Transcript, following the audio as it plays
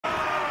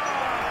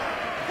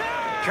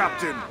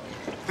Captain,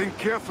 think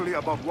carefully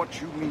about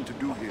what you mean to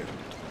do here.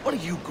 What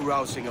are you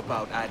grousing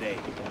about, Ade?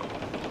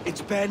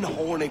 It's Ben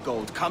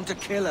Hornigold come to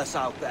kill us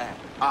out there.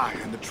 Aye,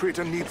 and the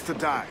traitor needs to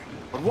die.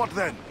 But what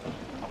then?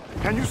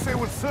 Can you say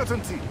with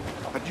certainty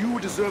that you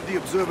deserve the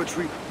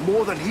Observatory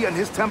more than he and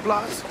his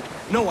Templars?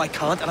 No, I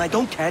can't, and I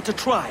don't care to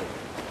try.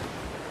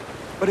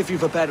 But if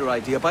you've a better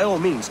idea, by all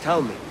means,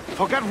 tell me.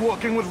 Forget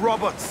working with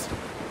Roberts.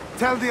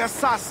 Tell the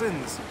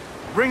assassins.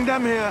 Bring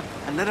them here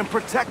and let them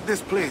protect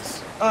this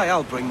place. Aye,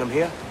 I'll bring them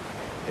here.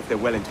 If they're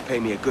willing to pay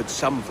me a good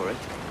sum for it.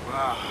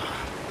 Ah,